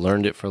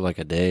learned it for like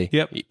a day,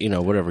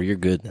 whatever, you're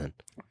good then.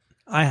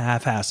 I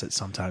half-ass it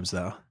sometimes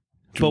though.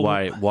 But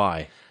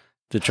why?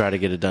 To try to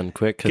get it done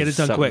quick? Get it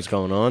done quick.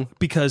 Going on?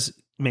 Because,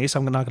 Mace,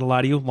 I'm not going to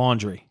lie to you,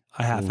 laundry.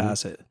 I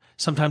half-ass it.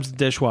 Sometimes the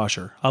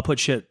dishwasher. I'll put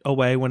shit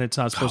away when it's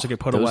not supposed to get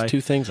put away. Those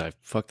two things, I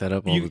fuck that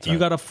up all the time. You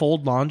got to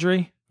fold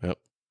laundry? Yep.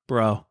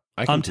 Bro,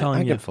 I'm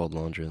telling you. I can fold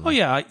laundry. Oh,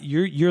 yeah.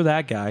 You're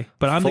that guy.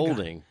 But I'm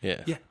folding, the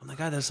guy. Yeah. I'm the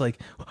guy that's like...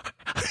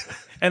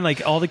 And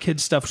like all the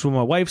kids' stuff was with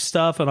my wife's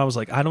stuff. And I was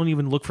like, I don't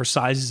even look for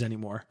sizes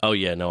anymore. Oh,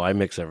 yeah. No, I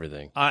mix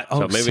everything.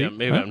 So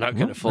maybe I'm not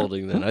good at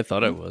folding then. I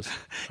thought I was.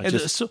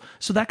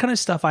 So that kind of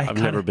stuff I've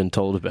never been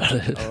told about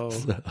it. Oh,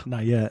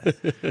 not yet.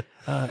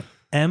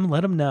 M,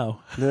 let him know.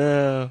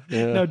 No,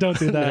 don't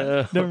do that.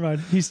 No. Never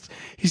mind.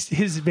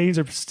 His veins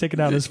are sticking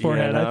out his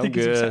forehead. Yeah,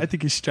 I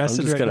think he's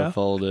stressing right now. I'm just gonna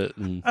fold it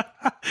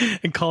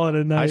and call it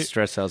a night. I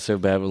stress out so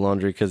bad with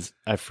laundry because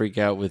I freak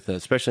out with,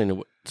 especially in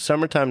the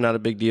summertime. Not a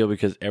big deal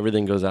because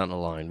everything goes out in a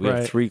line. We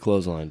have 3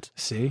 clotheslines.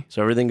 See,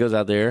 so everything goes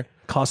out there.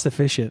 Cost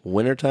efficient.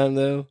 Wintertime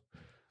though,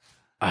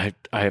 I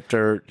have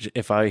to.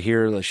 If I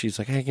hear like she's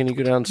like, "Hey, can you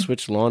go down and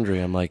switch laundry?"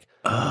 I'm like,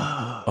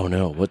 "Oh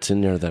no, what's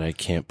in there that I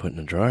can't put in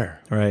a dryer?"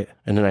 Right.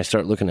 And then I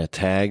start looking at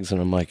tags, and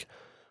I'm like,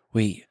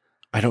 "Wait,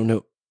 I don't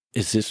know.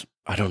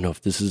 I don't know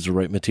if this is the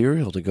right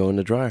material to go in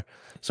the dryer."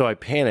 So I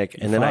panic,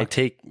 and then I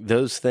take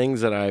those things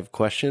that I've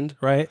questioned,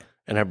 right,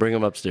 and I bring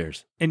them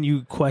upstairs. And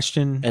you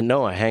question? And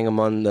no, I hang them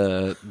on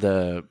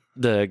the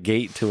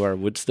gate to our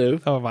wood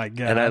stove. Oh my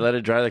god! And I let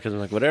it dry there because I'm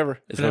like, whatever,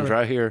 it's gonna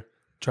dry here.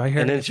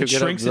 And then she'll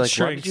get up and be like,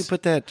 why did you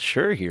put that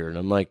shirt here? And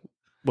I'm like,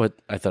 what?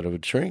 I thought it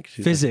would shrink.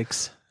 She's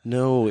Physics. Like,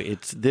 no,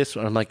 it's this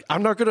one. I'm like,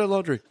 I'm not good at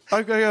laundry.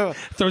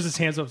 Throws his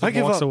hands up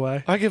and walks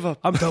away. I give up.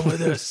 I'm done with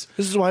this.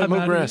 This is why I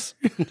mow grass.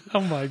 Oh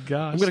my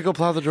gosh. I'm going to go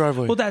plow the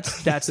driveway. Well,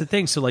 that's the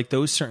thing. So like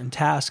those certain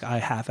tasks, I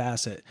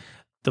half-ass it.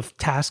 The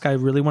task I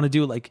really want to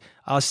do, like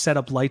I'll set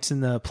up lights in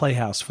the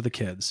playhouse for the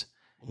kids.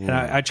 And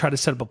I try to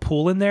set up a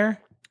pool in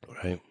there.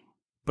 Right.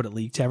 But it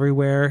leaked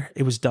everywhere.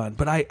 It was done.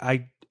 But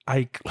I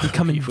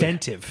become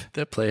inventive.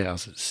 That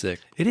playhouse is sick.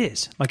 It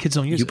is. My kids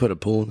don't use it. You put a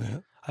pool in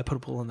that? I put a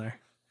pool in there.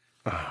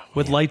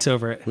 With lights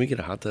over it. Can we get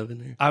a hot tub in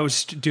there? I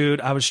was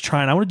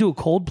trying. I want to do a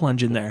cold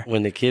plunge in there.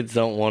 When the kids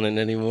don't want it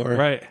anymore,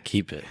 right?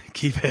 Keep it.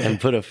 And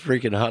put a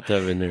freaking hot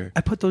tub in there.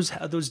 I put those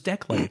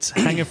deck lights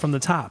hanging from the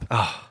top.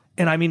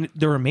 And I mean,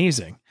 they're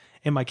amazing.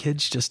 And my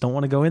kids just don't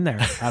want to go in there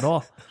at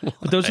all.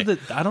 But those are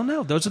I don't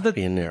know. Those are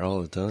be in there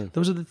all the time.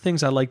 Those are the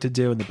things I like to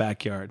do in the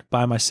backyard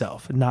by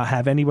myself and not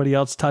have anybody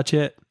else touch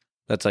it.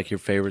 That's like your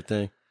favorite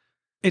thing?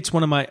 It's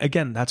one of my,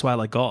 again, that's why I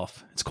like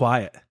golf. It's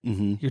quiet.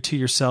 Mm-hmm. You're to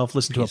yourself,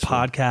 listen to a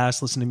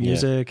podcast, listen to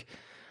music,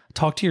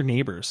 talk to your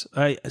neighbors.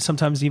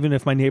 Sometimes even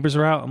if my neighbors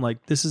are out, I'm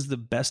like, this is the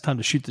best time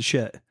to shoot the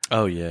shit.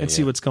 Oh, yeah. And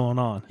see what's going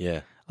on.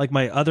 Yeah. Like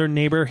my other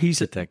neighbor,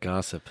 get that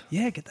gossip.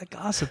 Yeah, get that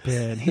gossip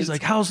in. He's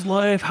like, how's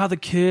life? How the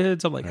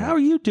kids? I'm like, how are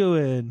you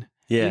doing?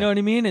 Yeah. You know what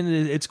I mean? And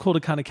it's cool to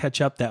kind of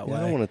catch up that way.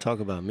 I don't want to talk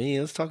about me.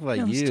 Let's talk about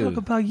you. Let's talk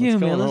about you, What's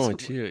man. Going on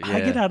with you? Yeah.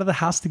 I get out of the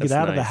house to get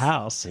out of the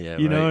house. Yeah,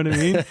 you know what I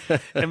mean?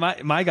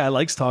 And my guy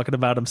likes talking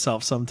about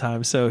himself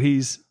sometimes. So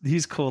he's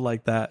cool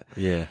like that.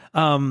 Yeah.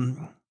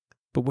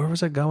 But where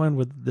was I going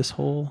with this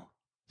whole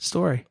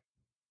story?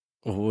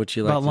 Well, what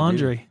you like about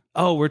laundry?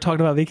 Oh, we're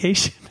talking about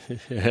vacation.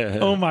 Yeah.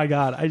 Oh my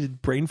God. I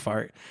did brain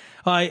fart.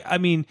 I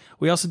mean,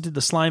 we also did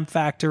the slime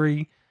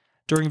factory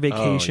during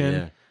vacation. Oh,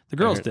 yeah. The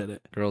girls did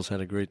it. Girls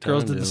had a great time.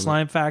 Girls did the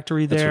slime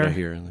factory there. That's what I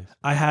hear, at least.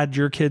 I had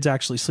your kids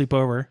actually sleep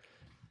over.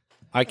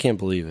 I can't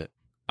believe it.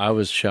 I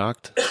was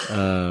shocked,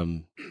 but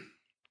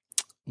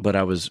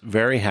I was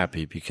very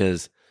happy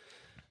because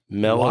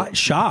Mel... What?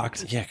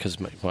 Shocked? Yeah, because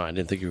I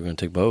didn't think you were going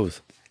to take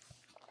both.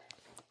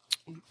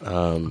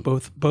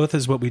 Both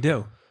is what we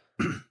do.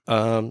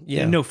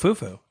 Yeah. No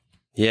foo-foo.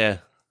 Yeah.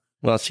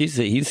 Well, she's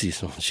the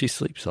easiest one. She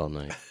sleeps all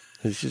night.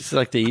 It's just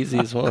like the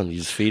easiest one. You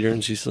just feed her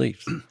and she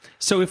sleeps.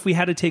 So if we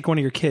had to take one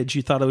of your kids,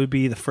 you thought it would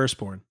be the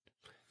firstborn?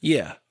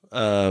 Yeah.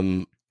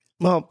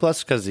 Well,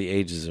 plus because the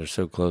ages are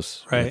so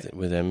close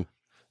with him.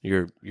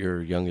 Your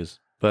youngest.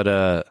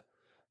 But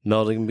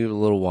Melda can be a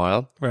little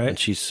wild. Right. And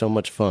she's so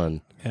much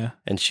fun. Yeah.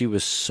 And she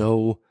was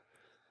so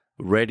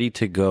ready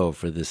to go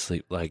for this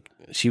sleep. Like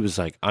she was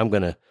like, I'm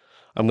gonna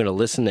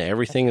listen to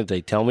everything that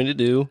they tell me to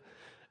do,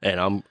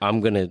 and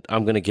I'm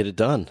gonna get it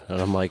done.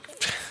 And I'm like,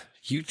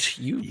 you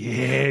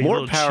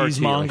more power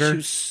to you. Like, she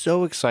was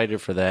so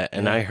excited for that.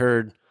 And I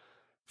heard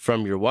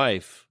from your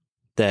wife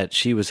that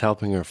she was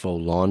helping her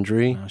fold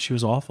laundry. No, she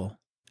was awful.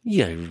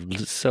 Yeah,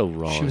 so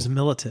wrong. She was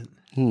militant.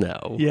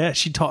 No. Yeah,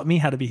 she taught me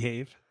how to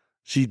behave.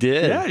 She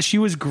did. Yeah, she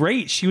was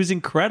great. She was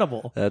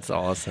incredible. That's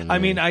awesome. Man. I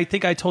mean, I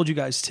think I told you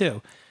guys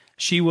too.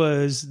 She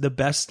was the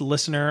best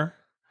listener.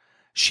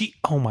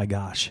 Oh my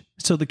gosh.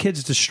 So the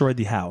kids destroyed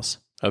the house.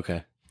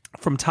 Okay.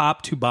 From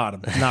top to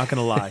bottom. Not going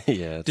to lie.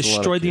 Yeah.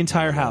 Destroyed the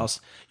entire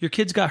house. Your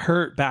kids got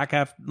hurt back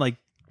after, like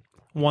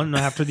one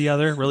after the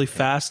other really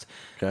fast.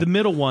 Okay. The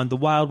middle one, the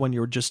wild one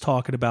you were just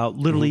talking about,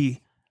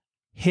 literally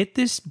hit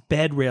this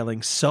bed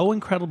railing so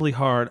incredibly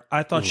hard.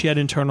 I thought she had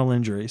internal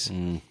injuries.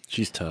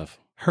 She's tough.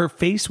 Her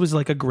face was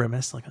like a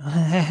grimace, like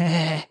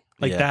that.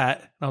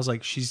 And I was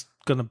like, she's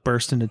going to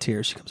burst into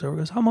tears. She comes over and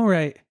goes, I'm all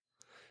right.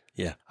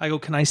 Yeah. I go,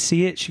 can I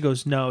see it? She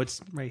goes, no, it's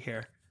right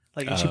here.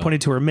 Like, and she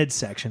pointed to her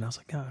midsection. I was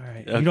like, all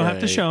right. Okay. You don't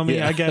have to show me.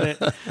 Yeah. I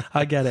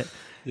get it.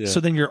 Yeah. So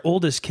then your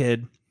oldest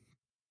kid,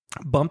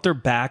 bumped her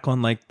back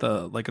on like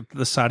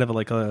the side of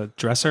like a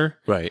dresser.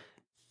 Right.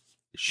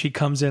 She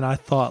comes in. I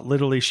thought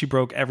literally she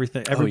broke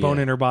everything, every bone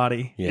in her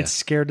body. Yeah. It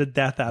scared the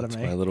death out of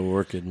me. My little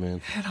orchid,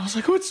 man. And I was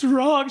like, "What's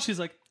wrong?" She's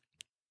like,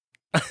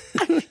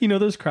 "You know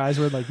those cries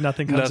where like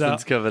nothing comes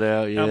Nothing's out." coming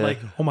out. Yeah. And I'm like,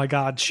 "Oh my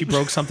god, she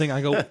broke something."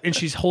 I go, and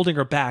she's holding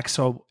her back.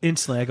 So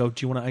instantly, I go,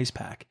 "Do you want an ice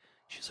pack?"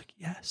 She's like,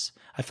 "Yes."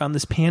 I found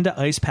this panda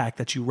ice pack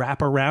that you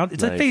wrap around.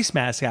 It's a face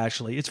mask,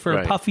 actually. It's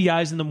for puffy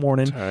eyes in the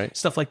morning,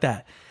 stuff like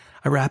that.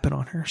 I wrap it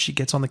on her. She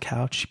gets on the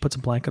couch. She puts a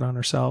blanket on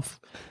herself.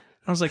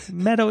 I was like,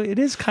 Meadow, it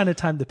is kind of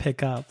time to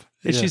pick up.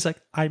 And she's like,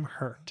 I'm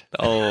hurt.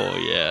 Oh,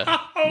 yeah.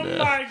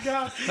 My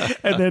God.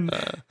 And then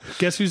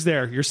guess who's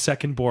there? Your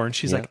second born.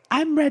 She's like,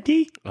 I'm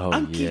ready.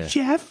 Uncle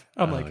Jeff.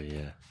 I'm like,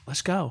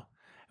 let's go.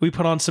 We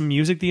put on some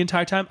music the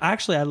entire time.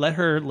 Actually, I let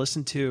her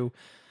listen to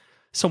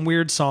some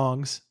weird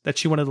songs that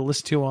she wanted to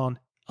listen to on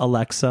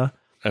Alexa.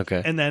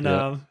 Okay. And then,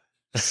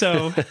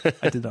 so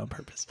I did that on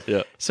purpose.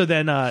 Yeah. So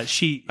then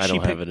she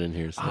don't have it in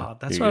here. So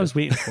that's what I was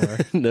waiting for.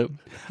 Nope.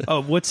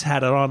 Woods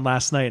had it on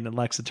last night and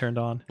Alexa turned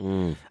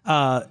on.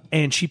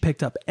 And she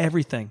picked up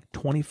everything,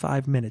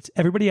 25 minutes.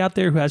 Everybody out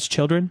there who has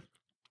children,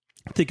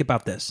 think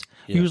about this.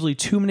 Usually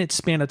 2 minutes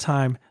span of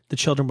time, the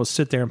children will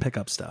sit there and pick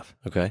up stuff.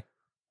 Okay.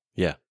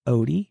 Yeah.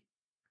 Odie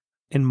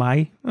and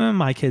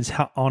my kids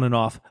on and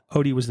off,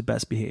 Odie was the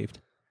best behaved.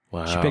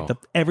 Wow. She picked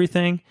up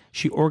everything.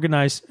 She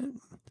organized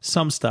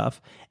some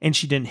stuff, and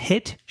she didn't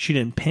hit, she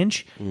didn't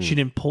pinch, she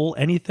didn't pull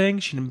anything,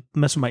 she didn't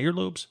mess with my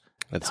earlobes.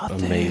 That's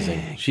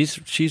amazing.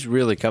 She's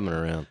really coming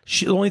around.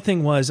 The only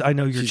thing was, I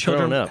know your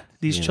children. Up,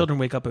 these children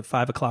wake up at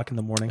 5 o'clock in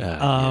the morning.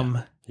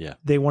 Yeah.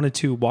 They wanted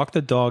to walk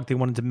the dog. They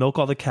wanted to milk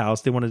all the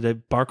cows. They wanted to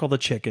bark all the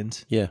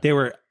chickens. Yeah. They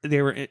were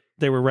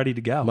ready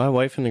to go. My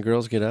wife and the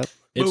girls get up.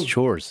 It's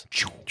chores,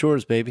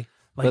 baby.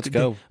 Like, let's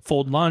go.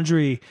 Fold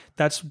laundry.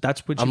 That's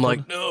what I'm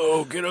like,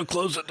 no, get up,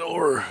 close the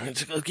door.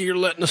 It's like you're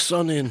letting the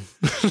sun in.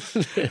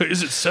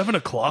 Is it 7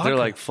 o'clock? They're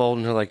like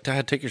folding. They're like,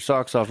 Dad, take your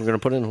socks off. I'm going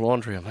to put in the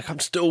laundry. I'm like, I'm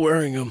still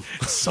wearing them.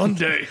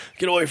 Sunday.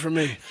 Get away from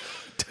me.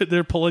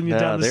 They're pulling you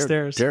down the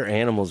stairs. They're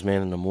animals,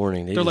 man, in the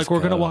morning. They're like, we're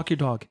going to walk your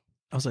dog.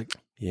 I was like,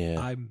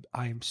 yeah.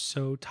 I'm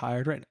so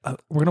tired right now.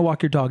 We're going to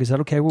walk your dog. Is that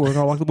okay? We're going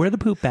to walk. Where are the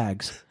poop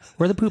bags?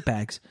 Where are the poop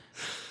bags?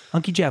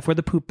 Uncle Jeff, where are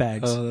the poop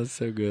bags? Oh, that's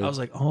so good. I was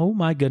like, oh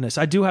my goodness.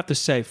 I do have to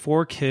say,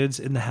 4 kids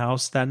in the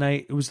house that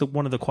night. It was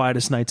one of the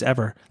quietest nights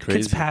ever. Crazy.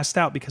 Kids passed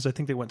out because I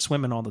think they went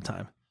swimming all the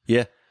time.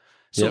 Yeah.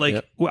 So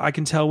I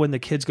can tell when the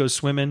kids go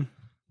swimming.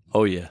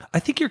 Oh yeah. I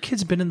think your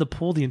kid's been in the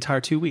pool the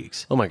entire 2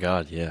 weeks. Oh my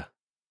God. Yeah.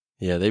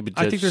 Yeah. They've been.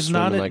 I think there's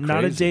not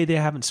a day they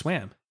haven't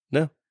swam.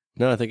 No.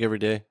 I think every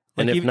day.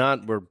 Like, and if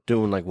not, we're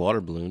doing like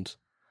water balloons.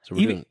 So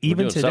we're even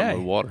doing today something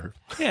with water.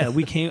 Yeah.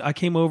 I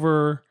came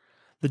over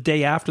the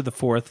day after the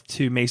 4th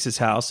to Mace's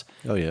house.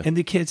 Oh yeah. And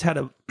the kids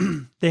had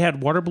they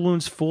had water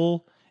balloons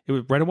full. It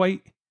was red,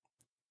 white,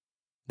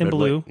 and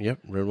blue. White, yep.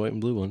 Red, white,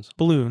 and blue ones.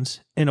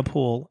 Balloons in a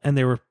pool, and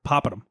they were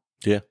popping them.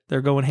 Yeah.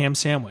 They're going ham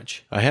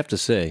sandwich. I have to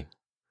say,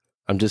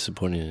 I'm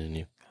disappointed in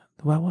you.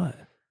 About what?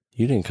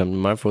 You didn't come to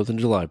my 4th of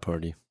July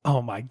party.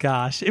 Oh my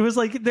gosh. It was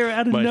like they're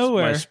out of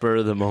nowhere. My spur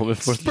of the moment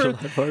 4th of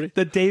July party.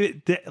 The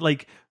day,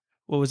 like,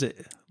 what was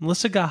it?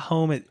 Melissa got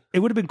home. It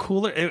would have been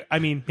cooler.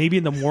 Maybe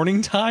in the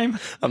morning time.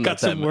 Got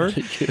some work.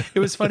 It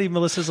was funny.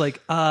 Melissa's like,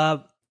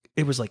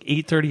 it was like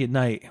 8:30 at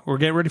night. We're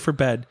getting ready for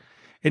bed.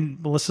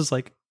 And Melissa's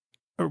like,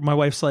 or my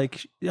wife's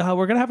like, we're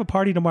going to have a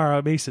party tomorrow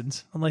at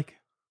Mason's. I'm like,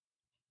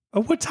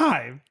 oh, what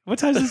time? What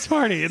time is this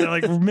party? And they're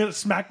like,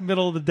 smack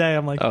middle of the day.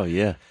 I'm like, oh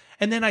yeah.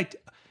 And then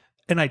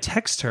I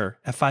text her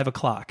at 5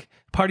 o'clock.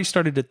 Party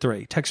started at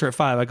 3. Text her at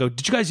 5. I go,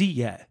 did you guys eat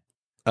yet?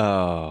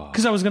 Oh.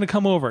 Because I was going to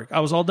come over. I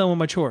was all done with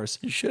my chores.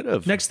 You should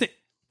have. Next thing,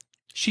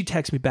 she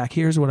texts me back,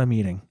 here's what I'm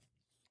eating.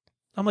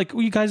 I'm like,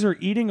 well, you guys are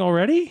eating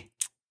already?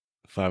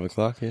 5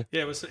 o'clock, yeah.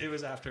 Yeah, it was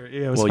after.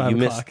 Yeah, it was 5 o'clock. Well, you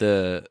missed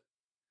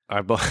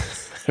I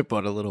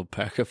bought a little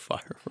pack of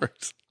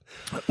fireworks.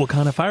 What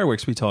kind of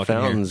fireworks we talking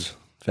Fountains.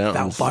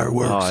 Fountain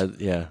fireworks. Oh,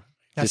 yeah.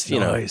 That's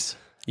just, nice.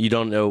 You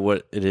don't know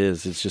what it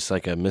is. It's just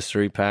like a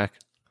mystery pack.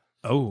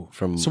 Oh.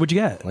 So what'd you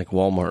get? Like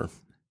Walmart.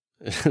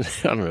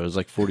 I don't know. It was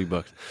like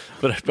 $40.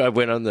 But I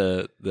went on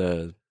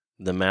the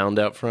mound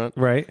out front.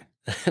 Right.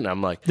 And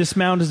I'm like, this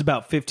mound is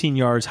about 15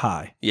 yards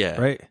high. Yeah.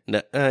 Right?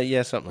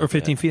 Yeah, something or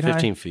 15 feet high?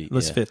 15 feet.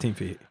 Let's 15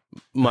 feet.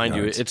 Mind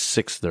you, it's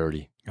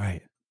 6:30.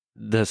 Right.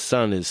 The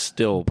sun is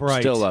still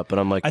up, but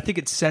I'm like, I think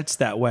it sets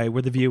that way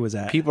where the view is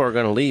at. People are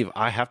going to leave.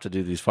 I have to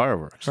do these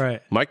fireworks.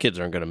 Right. My kids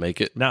aren't going to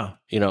make it. No.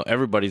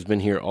 Everybody's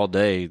been here all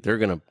day.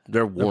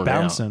 They're worn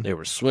out. They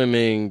were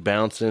swimming,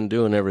 bouncing,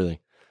 doing everything.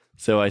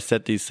 So I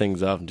set these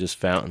things up and just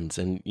fountains.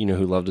 And you know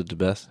who loved it the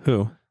best?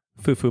 Who?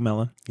 Fufu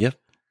Melon. Yep.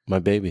 My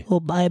baby. Little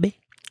baby.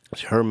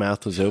 Her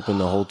mouth was open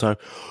the whole time.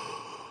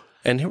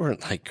 And they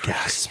weren't like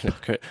gasp.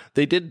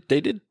 They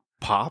did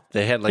pop.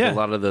 They had like a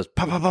lot of those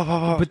pop, pop, pop,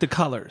 pop, pop. With the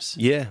colors.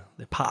 Yeah.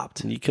 They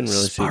popped. You couldn't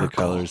really see the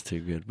colors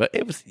too good. But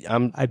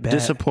I'm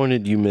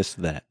disappointed you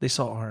missed that. They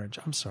saw orange.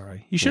 I'm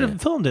sorry. You should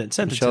have filmed it and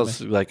sent Michelle's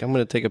it to me. like, I'm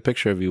going to take a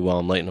picture of you while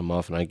I'm lighting them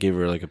off. And I gave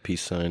her like a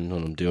peace sign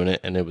when I'm doing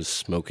it. And it was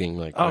smoking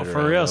like. Oh,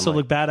 for real? So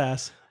look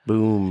badass.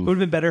 Boom. It would have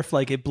been better if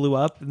like it blew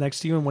up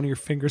next to you and one of your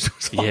fingers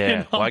was falling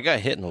Yeah. off. Well, I got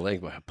hit in the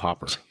leg by a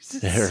popper.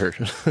 It hurt.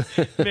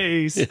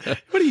 Face.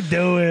 What are you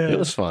doing? It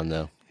was fun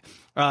though.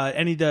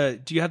 Do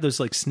you have those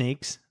like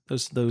snakes?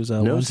 Those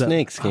No ones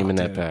snakes came in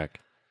that pack.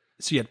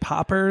 So you had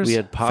poppers. We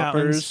had poppers.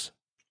 Fountains.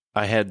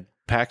 I had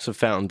packs of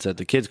fountains that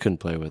the kids couldn't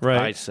play with.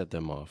 Right. I set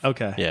them off.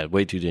 Okay. Yeah,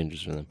 way too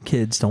dangerous for them.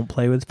 Kids don't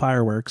play with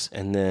fireworks.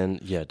 And then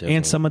definitely.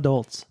 And some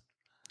adults.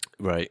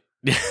 Right.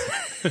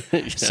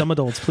 Some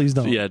adults, please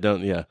don't. Yeah,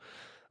 don't. Yeah.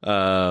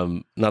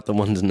 Not the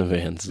ones in the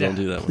vans. Don't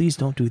do that. Please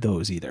don't do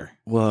those either.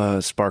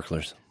 Well,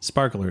 sparklers.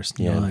 Sparklers.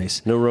 Yeah.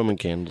 Nice. No Roman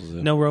candles.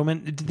 Though. No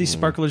Roman. Did these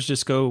sparklers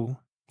just go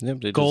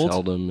Yep, they gold? just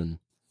held them. And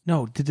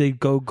No, did they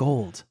go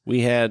gold?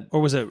 we had. Or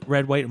was it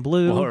red, white, and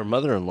blue? Well, her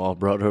mother-in-law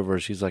brought over.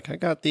 She's like, I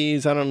got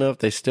these. I don't know if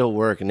they still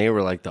work. And they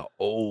were like the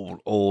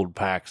old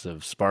packs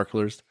of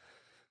sparklers,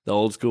 the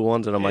old school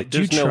ones. And I'm like,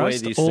 Do you there's no way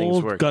trust these things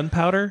old work.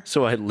 gunpowder?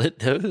 So I lit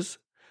those,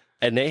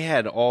 and they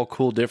had all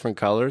cool different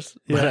colors.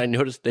 Yeah. But I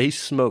noticed they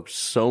smoked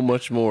so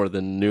much more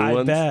than new I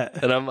ones.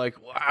 bet. And I'm like,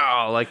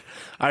 wow! Like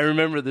I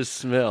remember this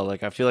smell.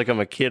 Like I feel like I'm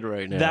a kid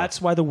right now.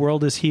 That's why the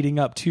world is heating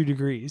up 2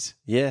 degrees.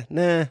 Yeah,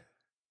 nah.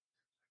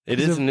 It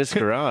is in this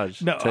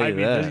garage. No, tell I you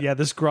mean, that.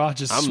 this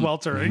garage is I'm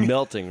sweltering.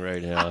 melting right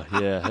now.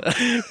 Yeah.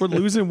 We're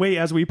losing weight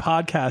as we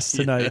podcast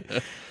tonight. Yeah.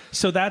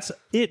 So that's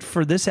it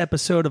for this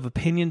episode of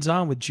Opinions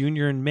On with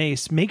Junior and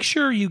Mace. Make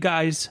sure you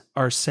guys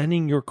are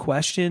sending your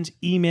questions,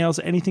 emails,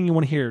 anything you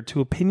want to hear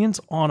to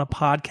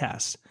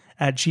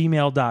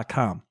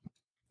opinionsonapodcast@gmail.com.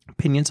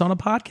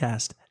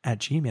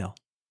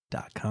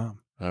 Opinionsonapodcast@gmail.com.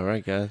 All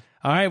right, guys.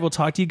 All right, we'll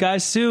talk to you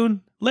guys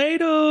soon.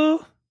 Later.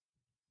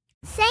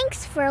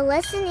 Thanks for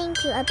listening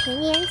to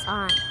Opinions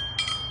On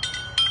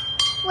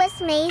with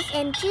Maze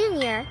and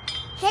Junior.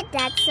 Hit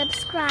that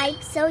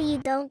subscribe so you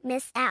don't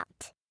miss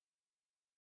out.